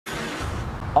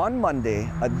On Monday,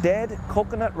 a dead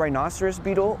coconut rhinoceros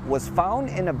beetle was found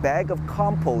in a bag of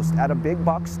compost at a big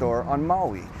box store on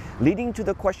Maui, leading to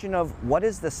the question of what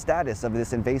is the status of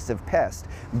this invasive pest,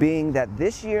 being that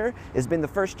this year has been the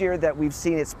first year that we've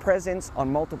seen its presence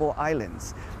on multiple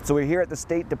islands. So we're here at the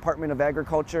State Department of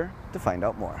Agriculture to find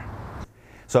out more.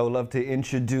 So I would love to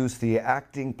introduce the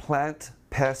acting plant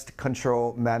pest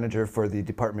control manager for the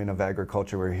Department of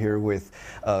Agriculture. We're here with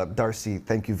Darcy.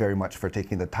 Thank you very much for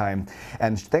taking the time.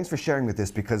 And thanks for sharing with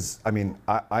this because, I mean,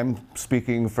 I'm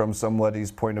speaking from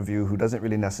somebody's point of view who doesn't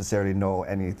really necessarily know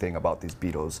anything about these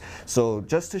beetles. So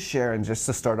just to share and just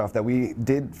to start off, that we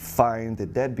did find the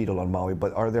dead beetle on Maui,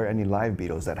 but are there any live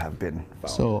beetles that have been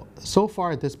found? So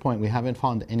far at this point, we haven't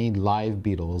found any live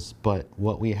beetles, but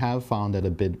what we have found at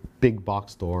a big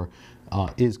box store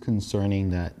is concerning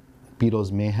that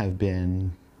beetles may have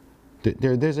been,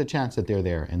 there's a chance that they're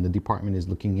there, and the department is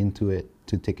looking into it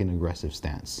to take an aggressive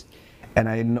stance. And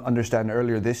I understand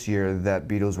earlier this year that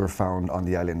beetles were found on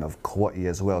the island of Kauai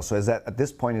as well. So is that, at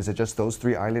this point, is it just those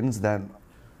 3 islands that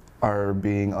are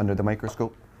being under the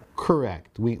microscope?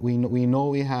 Correct. We know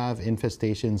we have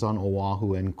infestations on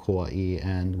Oahu and Kauai,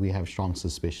 and we have strong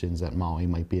suspicions that Maui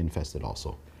might be infested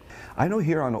also. I know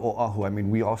here on Oahu, I mean,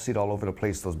 we all see it all over the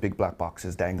place, those big black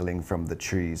boxes dangling from the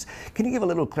trees. Can you give a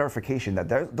little clarification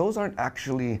that those aren't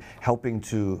actually helping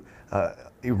to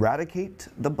eradicate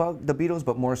the beetles,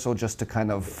 but more so just to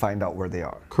kind of find out where they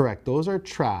are? Correct. Those are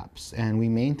traps, and we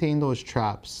maintain those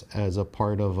traps as a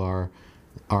part of our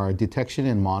detection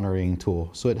and monitoring tool.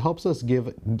 So it helps us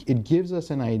gives us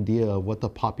an idea of what the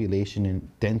population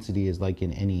and density is like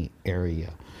in any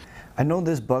area. I know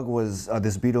this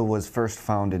beetle was first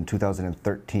found in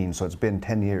 2013, so it's been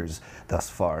 10 years thus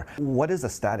far. What is the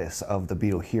status of the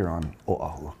beetle here on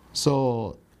Oahu?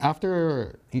 So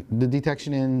after the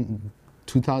detection in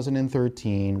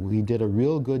 2013, we did a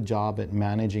real good job at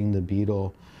managing the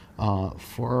beetle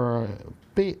for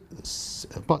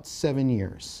about 7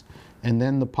 years. And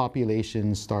then the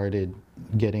population started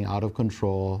getting out of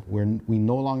control, where we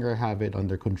no longer have it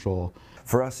under control.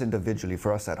 For us individually,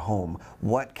 for us at home,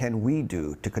 what can we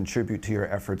do to contribute to your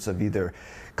efforts of either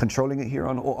controlling it here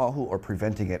on Oahu or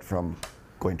preventing it from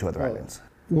going to other islands?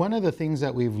 One of the things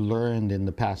that we've learned in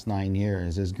the past 9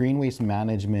 years is green waste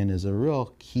management is a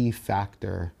real key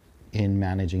factor in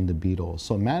managing the beetles.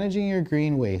 So managing your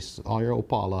green waste, all your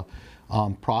opala,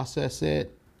 process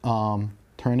it,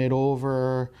 turn it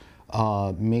over,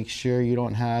 make sure you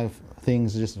don't have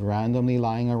things just randomly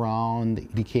lying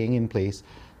around, decaying in place.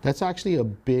 That's actually a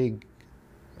big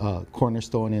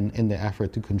cornerstone in the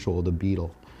effort to control the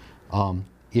beetle.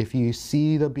 If you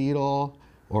see the beetle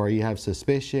or you have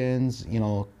suspicions, you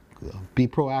know, be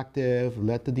proactive.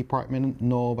 Let the department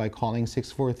know by calling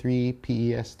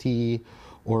 643-PEST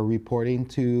or reporting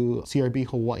to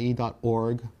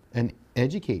crbhawaii.org and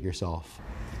educate yourself.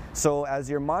 So as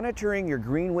you're monitoring your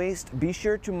green waste, be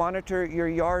sure to monitor your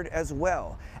yard as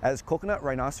well, as coconut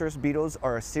rhinoceros beetles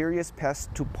are a serious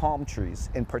pest to palm trees,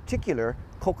 in particular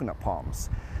coconut palms.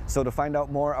 So to find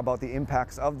out more about the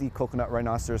impacts of the coconut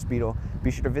rhinoceros beetle, be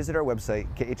sure to visit our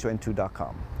website,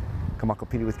 khon2.com. Kamako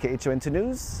Pili with KHON2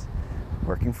 News,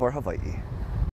 working for Hawaii.